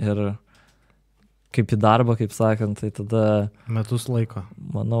dirbtum ir kaip į darbą, kaip sakant, tai tada... Metus laiko.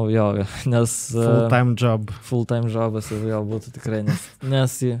 Manau, jo, nes... Full-time job. Full-time jobas jau jo būtų tikrai,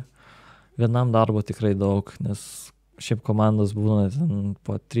 nes vienam darbo tikrai daug, nes šiaip komandos būna ten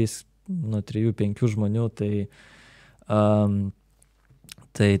po 3-5 žmonių, tai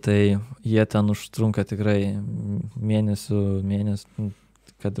jie ten užtrunka tikrai mėnesių,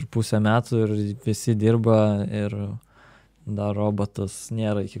 kad ir pusę metų ir visi dirba ir dar robotas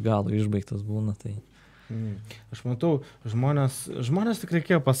nėra iki galo išbaigtas būna. Tai. Aš matau, žmonės tik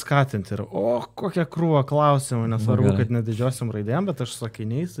reikėjo paskatinti ir kokia krūva klausimų, nesvarbu, kad ne didžiosiam raidėm, bet aš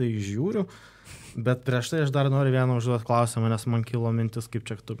sakiniais tai žiūriu. Bet prieš tai aš dar noriu vieną užduoti klausimą, nes man kilo mintis, kaip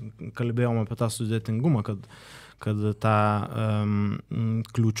čia kalbėjom apie tą sudėtingumą, kad tą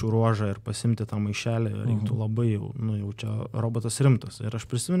kliūčių ruožą ir pasimti tą maišelį reiktų labai jau čia robotas rimtas. Ir aš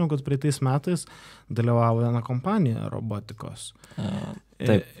prisimenu, kad praeitais metais dalyvavo viena kompanija robotikos.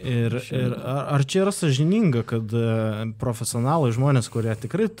 Taip. Ir ar čia yra sąžininga, kad profesionalai žmonės, kurie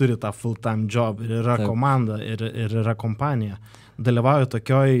tikrai turi tą full-time job ir yra komanda ir yra kompanija, dalyvauja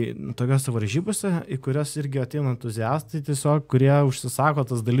tokiose varžybose, į kurias irgi ateina entuziastai tiesiog, kurie užsisako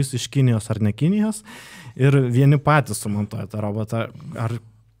tas dalis iš Kinijos ar ne Kinijos ir vieni patys sumontuoja tą robotą.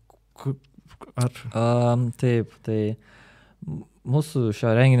 Taip, tai mūsų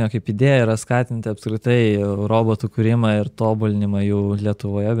šio renginio kaip idėja yra skatinti apskritai robotų kūrimą ir tobulinimą jau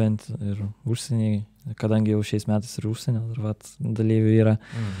Lietuvoje bent ir užsienyje, kadangi jau šiais metais ir užsienio dalyvių yra.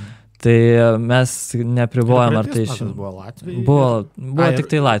 Tai mes nepribojam, ar tai buvo Latvijai? Buvo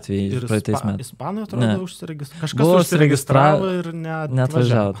tik tai Latvijai praeitais metais. Ispanai atrodo užsiregistravo. Kažkas užsiregistravo ir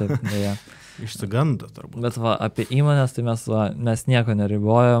neatvažiavo. Taip, ja. Išsigando turbūt. Bet apie įmonės, tai mes nieko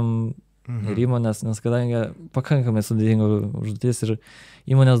neribojam ir įmonės, nes kadangi pakankamai sudėtinga užduotis ir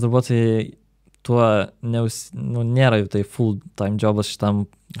įmonės darbuotojai tuo nėra jau tai full-time jobas šitam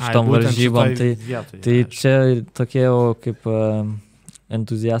varžybom. Tai čia tokie jau kaip...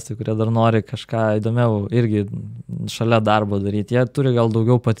 entuziastai, kurie dar nori kažką įdomiau irgi šalia darbo daryti. Jie turi gal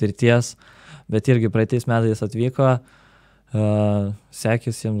daugiau patirties, bet irgi praeitais metais atvyko,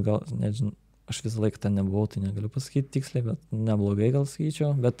 sekės jiems gal, nežinau, aš visą laiką ten nebuvau, tai negaliu pasakyti tiksliai, bet neblogai gal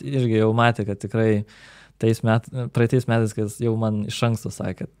sakyčiau, bet irgi jau matė, kad tikrai praeitais metais, kad jau man iš anksto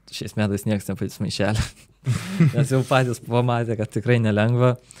sakė, kad šiais metais nieks nepatys maišelį, nes jau patys pamatė, kad tikrai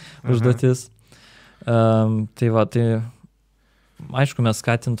nelengva užduotis. Tai aišku, mes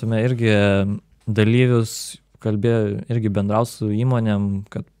skatintume irgi dalyvius, irgi bendraut su įmonėm,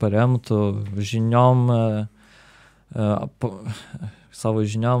 kad paremtų žiniom, savo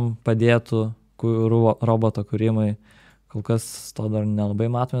žiniom padėtų roboto kūrimai. Kol kas to dar nelabai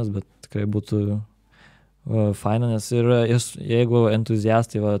matomės, bet tikrai būtų faina, nes ir jeigu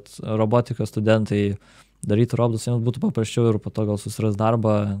entuziastai, robotikos studentai darytų robotus, jiems būtų paprasčiau ir po to gal susiras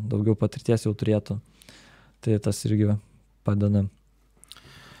darbą, daugiau patirties jau turėtų. Tai tas irgi padeda.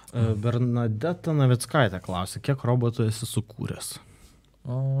 Bernadeta Navickaitė klausė, kiek robotų esi sukūręs?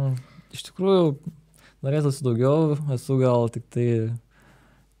 Iš tikrųjų, norėtųsi daugiau, esu gal tik tai,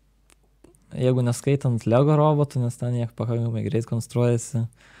 jeigu neskaitant Lego robotų, nes ten jie pakankamai greit konstruojasi,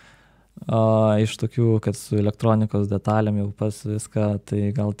 iš tokių, kad su elektronikos detalėm jau pas viską, tai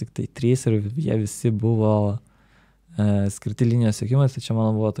gal tik tai 3 ir jie visi buvo skirti linijos sekimais, tai čia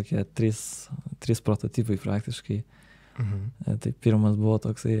mano buvo tokie 3 prototipai praktiškai. Tai pirmas buvo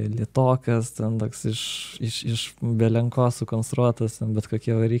toksai lietokas, ten toks iš belenkos sukonstruotas, bet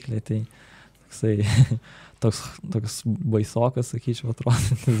kokie varikliai, tai toks baisokas, sakyčiau,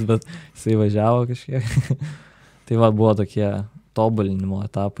 atrodantis, bet jisai važiavo kažkiek. Tai buvo tokie tobulinimo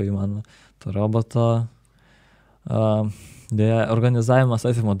etapai mano to roboto. Deja, organizavimas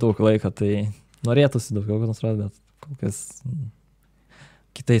atima daug laiko, tai norėtųsi daugiau konstruoti, bet kol kas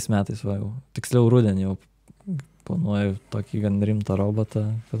kitais metais, tiksliau rudenį jau planuoju tokį gan rimtą robotą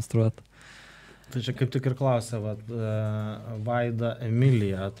konstruoti. Tai čia kaip tik ir klausė, Vaida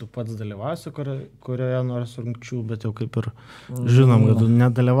Emilija, tu pats dalyvausi kurioje nors rungčių, bet jau kaip ir žinom, kad tu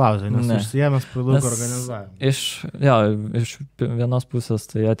nedalyvausi, nes užsiėmęs per daug organizavimą. Iš vienos pusės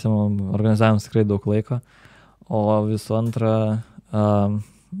tai atimam organizavimas tikrai daug laiko, o visų antra,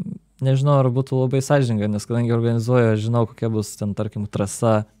 nežinau, ar būtų labai sąžininga, nes kadangi organizuoju, žinau, kokia bus ten, tarkim,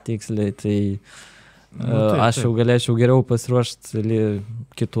 trasa tiksliai, tai aš jau galėčiau geriau pasiruošti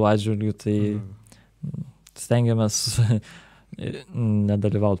kitų atžvilgių, tai stengiamės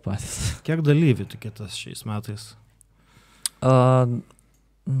nedalyvauti patys. Kiek dalyvių tikėtas šiais metais?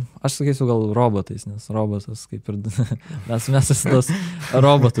 Aš sakysiu gal robotais, nes robotas kaip ir mes tos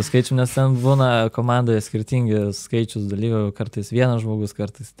robotus skaičium, nes ten būna komandoje skirtingi skaičius dalyvių, kartais vienas žmogus,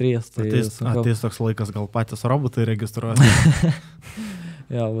 kartais 3. Tai ateis toks laikas, gal patys robotai registruoja.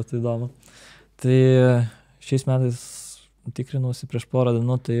 Jo, būtų įdomu. Tai šiais metais tikrinusi prieš porą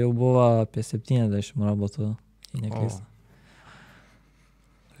dienų, tai jau buvo apie 70 robotų, jei neklystu.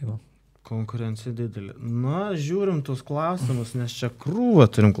 Tai va. Konkurencija didelė. Na, žiūrim tuos klausimus, nes čia krūvą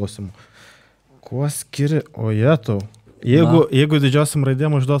turim klausimų. Kuo skiri, ojetau. Jeigu didžiosiam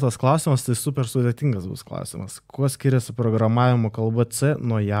raidėm užduotas klausimas, tai super sudėtingas bus klausimas. Kuo skiriasi programavimo kalba C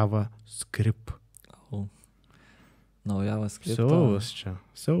nuo JavaScript? Nuo JavaScript. Siaubas čia,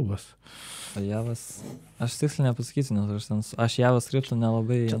 siaubas. Aš tiksliai nepasakysiu, nes aš JavaScript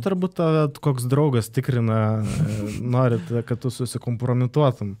nelabai... Čia turbūt tave koks draugas tikrina, norit, kad tu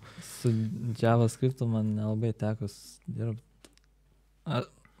susikompromituotum. Su JavaScript man nelabai tekus dirbti.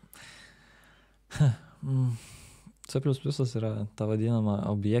 C++ yra ta vadinama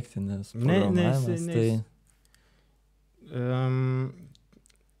objektinis programavimas.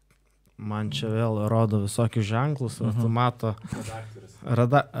 Man čia vėl rodo visokius ženklus, tu mato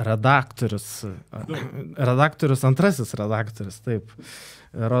redaktorius, antrasis redaktorius, taip.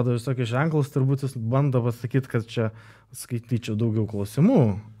 Rodo visokius ženklus, turbūt jis bando pasakyti, kad čia skaityčiau daugiau klausimų.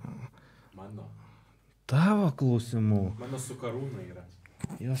 Mano. Tavo klausimų. Mano su karūna yra.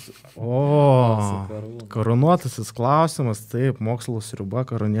 Karūnuotasis klausimas, taip, mokslo sriuba,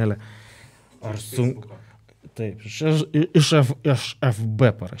 karūnėlė. Ar sunku? Taip, iš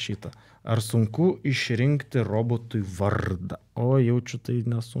FB parašyta. Ar sunku išrinkti robotui vardą? O, jaučiu, tai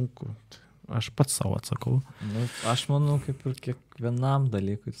nesunku. Aš pats savo atsakau. Nu, aš manau, kaip ir kiekvienam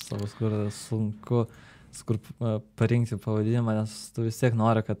dalykui savo sunku parinkti pavadinimą, nes tu vis tiek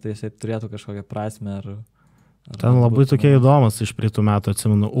nori, kad tai turėtų kažkokią prasme. Ten labai tokie įdomus iš praeitų metų,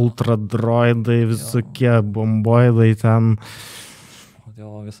 atsimenu, ultradroidai, visokie bomboidai ten.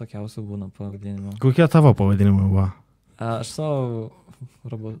 Jo, visokiausių būna pavadinimų. Kokie tavo pavadinimai buvo? Aš savo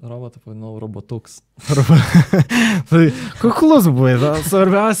robotą pavadinau Robotuks. Tai kuklus buvai,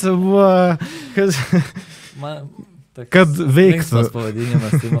 svarbiausia buvo, kad veiktų. Tas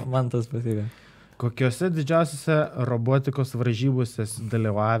pavadinimas, tai man tas patiko. Kokiuose didžiausiose robotikos varžybose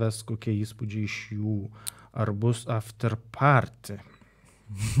dalyvavęs, kokie įspūdžiai iš jų? Ar bus after party?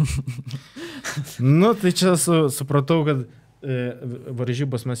 Nu, tai čia supratau, kad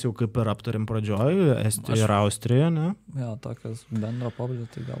varžybos mes jau kaip ir aptarėm pradžioj, Estijoje ir Austrijoje, ne? Jo, tokios bendro pobūdžio,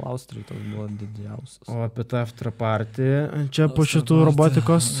 tai gal Austrijoje toks buvo didžiausias. O apie tą after party čia po šitų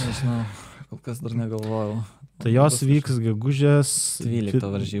robotikos? Nežinau, kol kas dar negalvojau. Tai jos vyks gegužės 12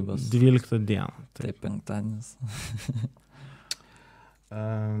 varžybos. 12 dieną. Taip, penktadienis.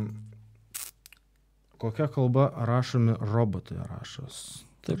 Kokia kalba rašomi robotai rašos?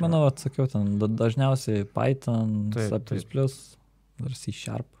 Taip, manau, atsakiau ten dažniausiai Python, C++, dar C#,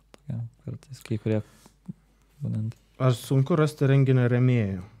 kartais kai kurie būnant. Ar sunku rasti renginio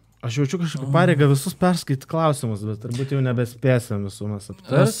rėmėjų? Aš jaučiu kažkokį pareigą visus perskaityti klausimus, bet turbūt jau nebespėsim visų mes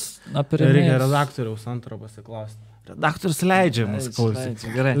aptarti. Reikia redaktoriaus antro pasiklausti. Redaktorius leidžia mus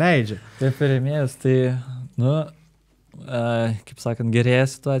klausyti. Leidžia. Taip, rėmėjus, tai, kaip sakant, gerėja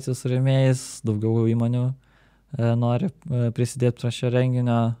situacija su rėmėjais, daugiau įmonių nori prisidėti prie šio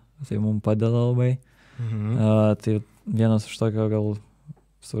renginio, tai mums padeda labai. Tai vienas iš tokio gal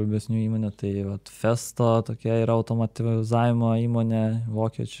svarbesnių įmonių, tai Festo, tokia yra automatizavimo įmonė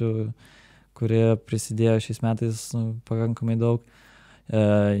vokiečių, kuri prisidėjo šiais metais pakankamai daug.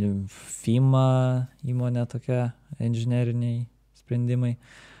 FIMA įmonė tokia, inžineriniai sprendimai.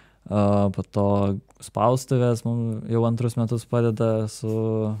 Po to spaustuvės mums jau antrus metus padeda su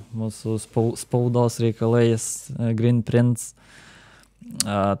mūsų spaudos reikalais, Green Prints,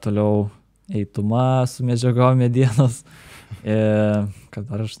 toliau Eituma su medžiagom medienos, kad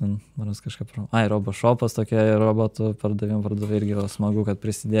dar aš ten, manau, kažką Robošopas tokia robotų pardavimai irgi smagu, kad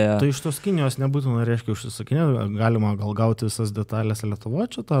prisidėjo. Tai iš tos Kinijos nebūtų reiškia užsisakinėti, galima gal gauti visas detalės Lietuvoje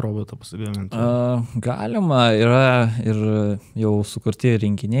čia tą robotą pasigaminti? Galima, yra ir jau sukurti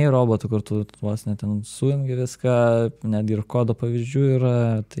rinkiniai robotų, kur tu vos net ten sujungi viską, netgi ir kodo pavyzdžių yra,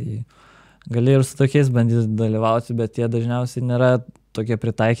 tai gali ir su tokiais bandyti dalyvauti, bet jie dažniausiai nėra tokie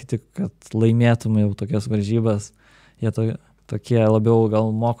pritaikyti, kad laimėtum jau tokias varžybas. Jie tokie labiau gal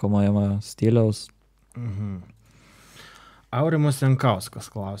mokomojo stiliaus. Aurimas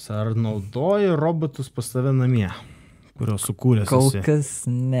Jankauskas klausia, ar naudoji robotus pas save namie, kurios sukūrės esi? Kol kas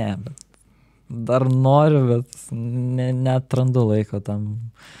ne, bet dar noriu, bet netrandu laiko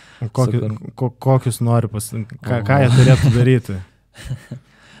tam. Kokius nori ką jie turėtų daryti?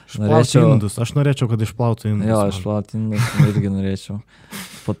 Išplauti indus. Aš norėčiau, kad išplautų indus. Jo, išplauti indus irgi norėčiau.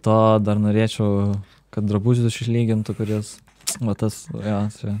 po to dar norėčiau, kad drabužius išlygintų, kuris, va tas, ja,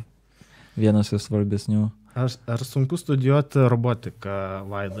 čia vienas iš svarbesnių. Ar sunku studijuoti robotiką,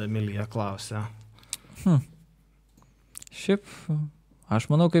 Vaida Emilija klausė? Šiaip, aš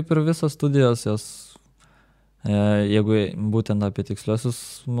manau, kaip ir visos studijos, jos, jeigu būtent apie tiksliosius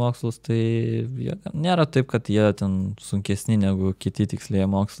mokslus, tai nėra taip, kad jie ten sunkesni negu kiti tikslieji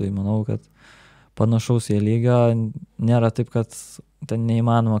mokslai. Manau, kad panašaus jie lygio, nėra taip, kad ten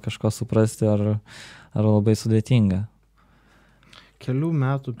neįmanoma kažko suprasti ar labai sudėtinga. Kelių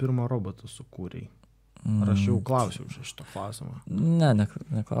metų pirmą robotą sukūrei. Ar aš jau klausiau šito klausimą? Ne,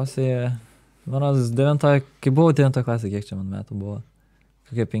 neklausai. Manau, kai buvau 9 klasė, kiek čia man metų buvo?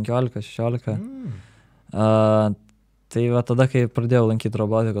 Kokie 15, 16. Tai va tada, kai pradėjau lankyti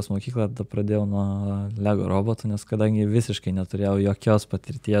robotikos mokyklą, tada pradėjau nuo Lego robotų, nes kadangi visiškai neturėjau jokios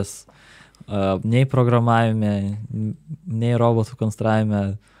patirties nei programavime, nei robotų konstravime,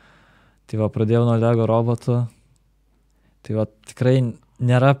 tai va pradėjau nuo Lego robotų. Tai va tikrai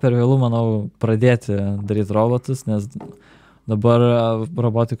nėra per vėlų, manau, pradėti daryti robotus, nes dabar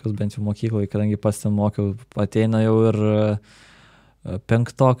robotikos bent jau mokyklai, kadangi pas ten mokiau, ateina jau ir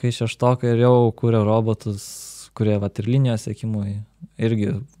 5-okai, 6-okai ir jau kūrė robotus, kurie va ir linijos sekimui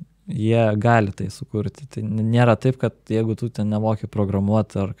irgi jie gali tai sukurti. Tai nėra taip, kad jeigu tu ten nemoki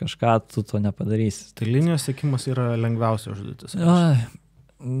programuoti ar kažką, tu to nepadarysi. Tai linijos sekimas yra lengviausia užduotis.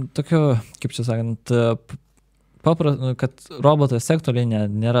 Tokio, kaip čia sakant, kad robotas sektų liniją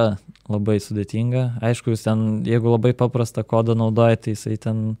nėra labai sudėtinga. Aišku, jūs ten, jeigu labai paprastą kodą naudoja, tai jisai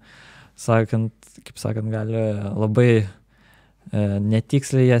ten, kaip sakant, gali labai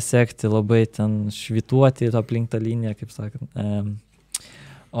netiksliai ją sekti, labai ten švituoti aplink tą liniją, kaip sakant.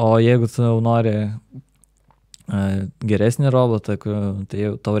 O jeigu tu nori geresnį robotą, tai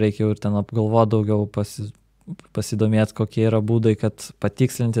tau reikia jau ir ten apgalvoti daugiau, pasidomėti, kokie yra būdai, kad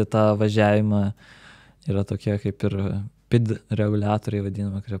patikslinti tą važiavimą. Yra tokie kaip ir PID reguliatoriai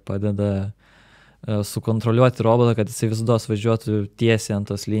vadinami, kurie padeda sukontroliuoti robotą, kad jisai visados važiuotų tiesiai ant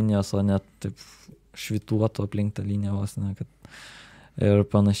tos linijos, o net taip švituotų aplink tą liniją vos, ir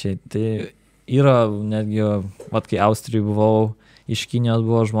panašiai. Tai yra netgi, kai Austrijai buvau, iš Kinijos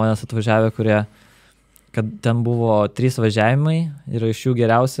buvo žmonės atvažiavę, kurie, kad ten buvo 3 važiavimai ir iš jų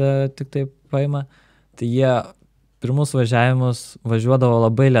geriausia tik taip paima, tai jie pirmus važiavimus važiuodavo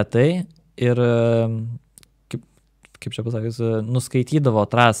labai lėtai ir, kaip čia pasakius, nuskaitydavo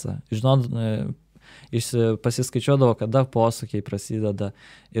trasą, pasiskaičiuodavo, kada posūkiai prasideda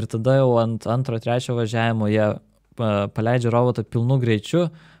ir tada jau ant 2-3 važiavimo jie paleidžia robotą pilnu greičiu,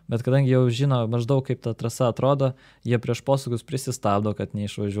 bet kadangi jau žino maždaug kaip ta trasa atrodo, jie prieš posūkius prisistabdo, kad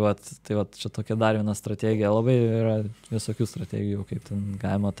neišvažiuot. Tai va, čia tokia dar viena strategija, labai yra visokių strategijų, kaip ten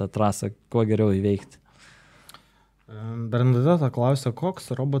galima tą trasą kuo geriau įveikti. Bernadeta klausia, koks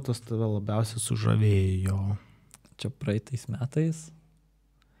robotas tave labiausiai sužavėjo? Čia praeitais metais?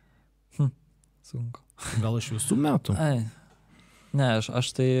 Sunku. Gal iš visų metų? Ne,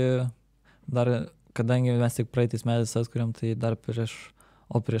 aš tai dar, kadangi mes tik praeitais metais atkuriam, tai dar prieš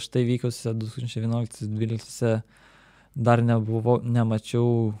tai vykusiuose 2011-2012 dar nemačiau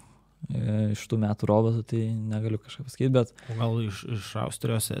iš tų metų robotų, tai negaliu kažką pasakyti, bet... O gal iš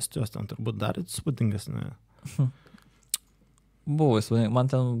Austrijos, Estijos, ten turbūt dar įspūdingesnė? Buvo įspūdinga. Man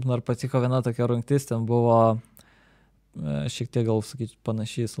ten dar patiko viena tokia rungtis, ten buvo šiek tiek, gal sakyti,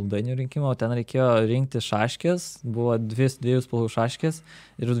 panašiai saldainių rinkimo, o ten reikėjo rinkti šaškės, buvo 2 spalvų šaškės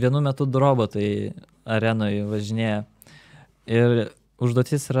ir vienu metu 2 robotai arenoje važinėja. Ir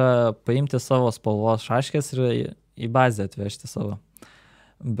užduotis yra paimti savo spalvos šaškės ir į bazę atvežti savo.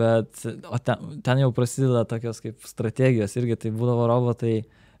 Bet ten jau prasideda tokios kaip strategijos, irgi tai būdavo robotai,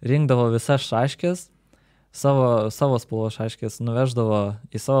 rinkdavo visas šaškės, savo spalvos šaškės nuveždavo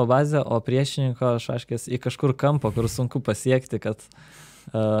į savo bazę, o priešininko šaškės į kažkur kampą, kur sunku pasiekti, kad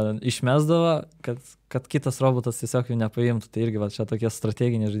išmesdavo, kad kitas robotas tiesiog jų nepaimtų. Tai irgi va, čia tokie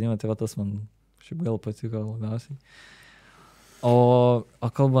strateginiai žaidimai, tai va tas man šiaip gal patiko labiausiai. O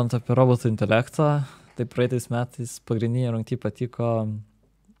kalbant apie robotų intelektą, tai praeitais metais pagrindinė rungty patiko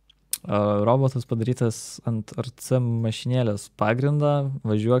robotas padarytas ant RC mašinėlės pagrindą,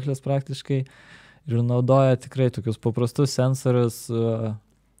 važiuoklės praktiškai, ir naudoja tikrai tokius paprastus sensorius,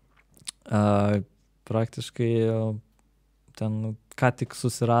 praktiškai ten ką tik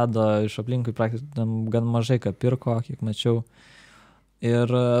susirado iš aplinkui, praktiškai gan mažai ką pirko, kiek mačiau, ir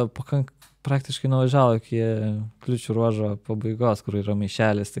praktiškai nuvažiavo iki kliučių ruožo pabaigos, kur yra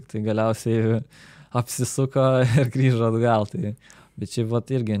maišelis, tik tai galiausiai apsisuko ir grįžo atgal. Tai, bet čia vat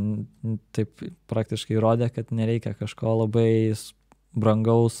irgi taip praktiškai rodė, kad nereikia kažko labai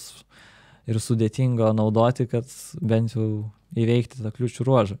brangaus ir sudėtingo naudoti, kad bent jau įveikti tą kliūčių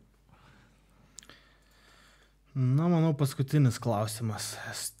ruožą. Na, manau, paskutinis klausimas.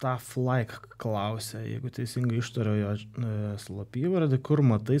 Stuff like klausia, jeigu teisingai ištariu jo slapyvardį, kur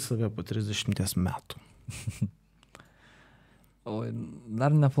matai save po 30 metų? O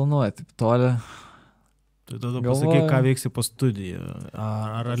dar neplanuoju taip toli. Tai tada pasakyk, ką veiksi po studijų.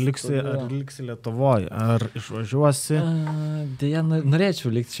 Ar liksi Lietuvoje, ar išvažiuosi? Deja, norėčiau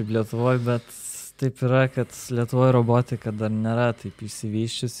likti šiaip Lietuvoje, bet taip yra, kad Lietuvoje robotika dar nėra taip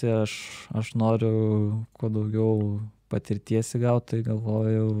įsivyščiusi. Aš noriu kuo daugiau patirties įgauti, tai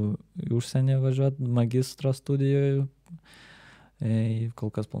galvoju į užsienį važiuoti magistro studijoje.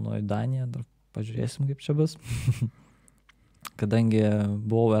 Kol kas planuoju Daniją, dar pažiūrėsim, kaip čia bus. Kadangi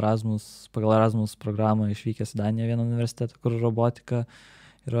buvau pagal Erasmus programą išvykęs į Daniją vieną universitetą, kur robotika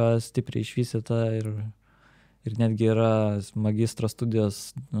yra stipriai išvystyta ir netgi yra magistro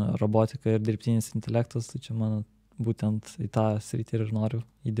studijos robotika ir dirbtinis intelektas, tai čia mano būtent į tą sritį ir noriu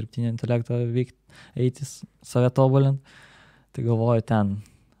į dirbtinį intelektą eiti, save tobulint. Tai galvoju ten.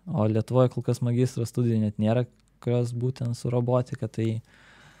 O Lietuvoje kol kas magistro studijų net nėra, kurios būtent su robotika, tai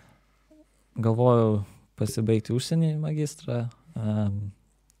galvoju pasibaigti užsienį magistrą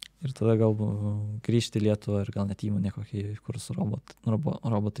ir tada gal grįžti į Lietuvą ir gal net įmonė kokį, kur su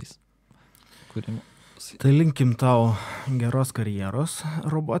robotais. Tai linkim tau geros karjeros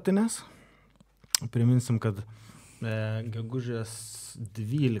robotinės. Priminsim, kad gegužės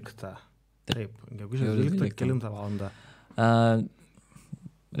 12. Taip, gegužės 12, kelintą valandą.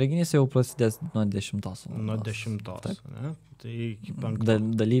 Reginys jau prasidės nuo 10 valandos. Nuo 10, ne? Tai iki 5.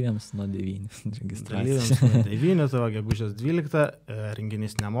 Dalyviams nuo 9 registracija. Dalyviams nuo 9, tai gegužės 12,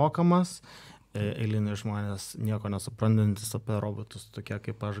 renginys nemokamas, eiliniai žmonės nieko nesuprantantis apie robotus, tokie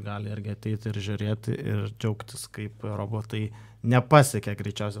kaip aš, gali irgi ateiti ir žiūrėti ir džiaugtis, kaip robotai nepasiekia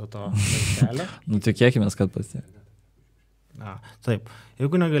greičiausiai to kelio. Tikėkimės, kad pasiekia. Taip,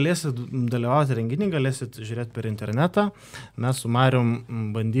 jeigu negalėsit dalyvauti renginį, galėsit žiūrėti per internetą. Mes su Marium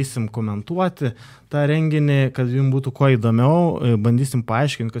bandysim komentuoti tą renginį, kad jums būtų kuo įdomiau. Bandysim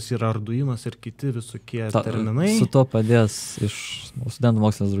paaiškinti, kas yra Arduinas ir kiti visokie terminai. Su to padės iš studentų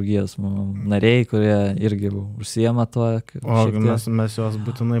mokslinės draugijos nariai, kurie irgi užsiema tuo. O mes juos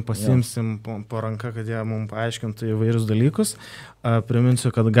būtinai pasimsim po ranką, kad jie mums paaiškintų įvairius dalykus. Priminsiu,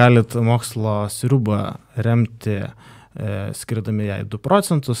 kad galit mokslo sriubą remti skirdami jai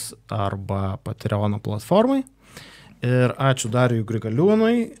 2% arba Patreono platformai. Ir ačiū Dariui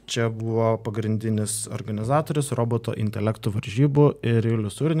Grigaliūnui, čia buvo pagrindinis organizatorius Roboto intelektų varžybų ir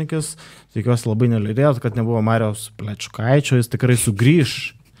Julius Urnikis. Tikiuosi labai neliūdėjot, kad nebuvo Mariaus Plečkaičio, jis tikrai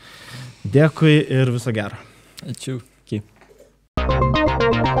sugrįš. Dėkui ir viso gero. Ačiū. Iki.